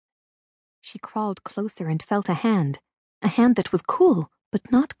She crawled closer and felt a hand that was cool,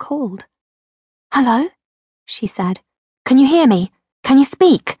 but not cold. "Hello?" she said. "Can you hear me? Can you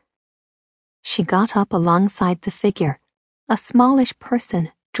speak?" She got up alongside the figure, a smallish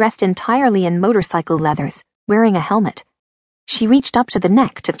person dressed entirely in motorcycle leathers, wearing a helmet. She reached up to the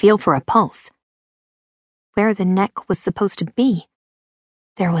neck to feel for a pulse. Where the neck was supposed to be,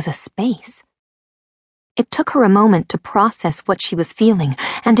 there was a space. It took her a moment to process what she was feeling,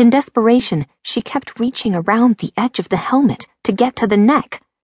 and in desperation, she kept reaching around the edge of the helmet to get to the neck,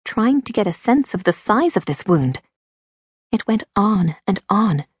 trying to get a sense of the size of this wound. It went on,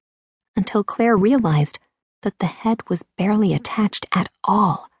 until Claire realized that the head was barely attached at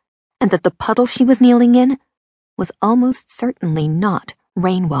all, and that the puddle she was kneeling in was almost certainly not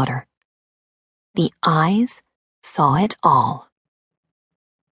rainwater. The eyes saw it all.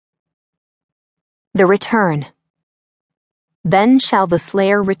 The Return. Then shall the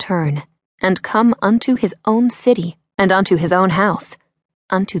slayer return, and come unto his own city, and unto his own house,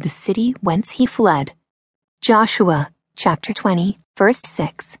 unto the city whence he fled. Joshua, chapter 20, verse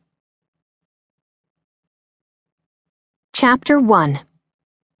 6. Chapter 1.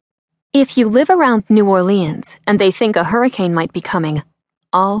 If you live around New Orleans and they think a hurricane might be coming,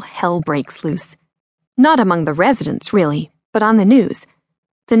 all hell breaks loose. Not among the residents, really, but on the news.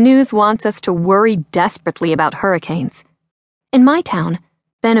 The news wants us to worry desperately about hurricanes. In my town,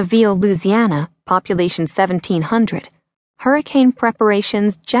 Benneville, Louisiana, population 1,700, hurricane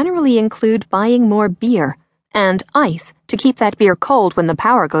preparations generally include buying more beer and ice to keep that beer cold when the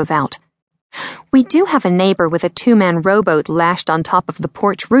power goes out. We do have a neighbor with a 2-man rowboat lashed on top of the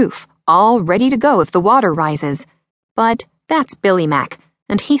porch roof, all ready to go if the water rises. But that's Billy Mac,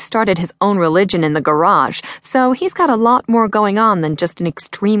 and he started his own religion in the garage, so he's got a lot more going on than just an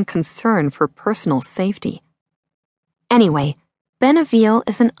extreme concern for personal safety. Anyway, Benneville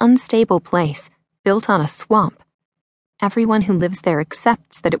is an unstable place, built on a swamp. Everyone who lives there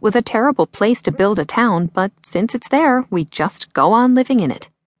accepts that it was a terrible place to build a town, but since it's there, we just go on living in it.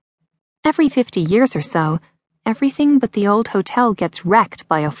 Every 50 years or so, everything but the old hotel gets wrecked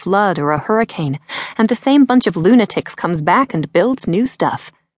by a flood or a hurricane, and the same bunch of lunatics comes back and builds new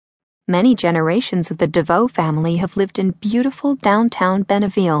stuff. Many generations of the DeVoe family have lived in beautiful downtown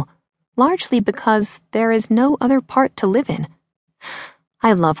Benneville, largely because there is no other part to live in.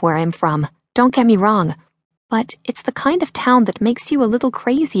 I love where I'm from, don't get me wrong, but it's the kind of town that makes you a little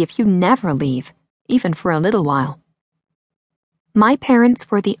crazy if you never leave, even for a little while. My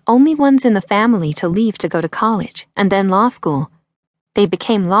parents were the only ones in the family to leave to go to college and then law school. They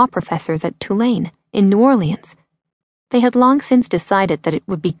became law professors at Tulane, in New Orleans. They had long since decided that it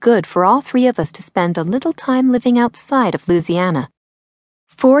would be good for all 3 of us to spend a little time living outside of Louisiana.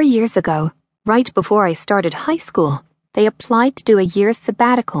 4 years ago, right before I started high school, they applied to do a year's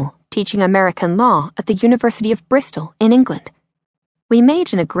sabbatical teaching American law at the University of Bristol in England. We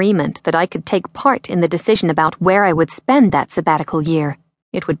made an agreement that I could take part in the decision about where I would spend that sabbatical year.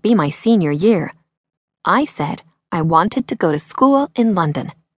 It would be my senior year. I said I wanted to go to school in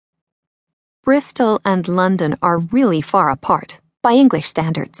London. Bristol and London are really far apart, by English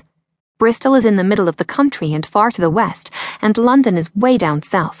standards. Bristol is in the middle of the country and far to the west, and London is way down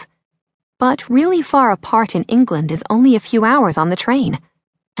south. But really far apart in England is only a few hours on the train.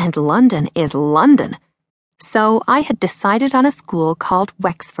 And London is London. So I had decided on a school called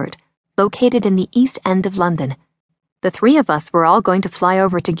Wexford, located in the East End of London. The 3 of us were all going to fly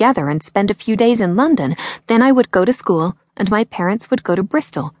over together and spend a few days in London, then I would go to school, and my parents would go to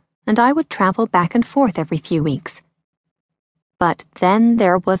Bristol, and I would travel back and forth every few weeks. But then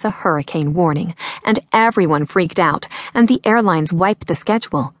there was a hurricane warning, and everyone freaked out, and the airlines wiped the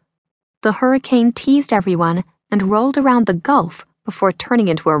schedule. The hurricane teased everyone and rolled around the Gulf before turning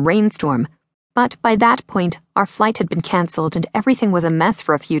into a rainstorm. But by that point, our flight had been canceled and everything was a mess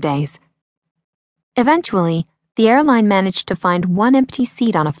for a few days. Eventually, the airline managed to find 1 empty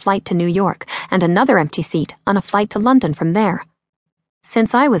seat on a flight to New York and another empty seat on a flight to London from there.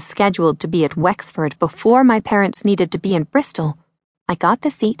 Since I was scheduled to be at Wexford before my parents needed to be in Bristol, I got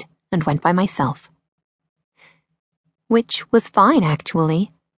the seat and went by myself. Which was fine,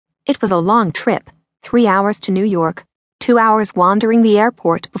 actually. It was a long trip, 3 hours to New York, 2 hours wandering the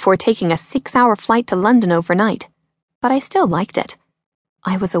airport before taking a 6-hour flight to London overnight. But I still liked it.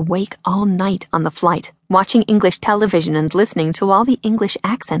 I was awake all night on the flight, watching English television and listening to all the English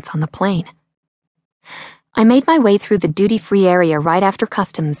accents on the plane. I made my way through the duty-free area right after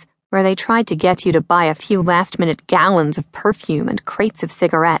customs, where they tried to get you to buy a few last-minute gallons of perfume and crates of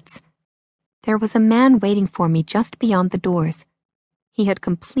cigarettes. There was a man waiting for me just beyond the doors. He had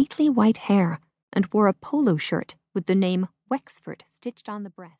completely white hair and wore a polo shirt with the name Wexford stitched on the breast.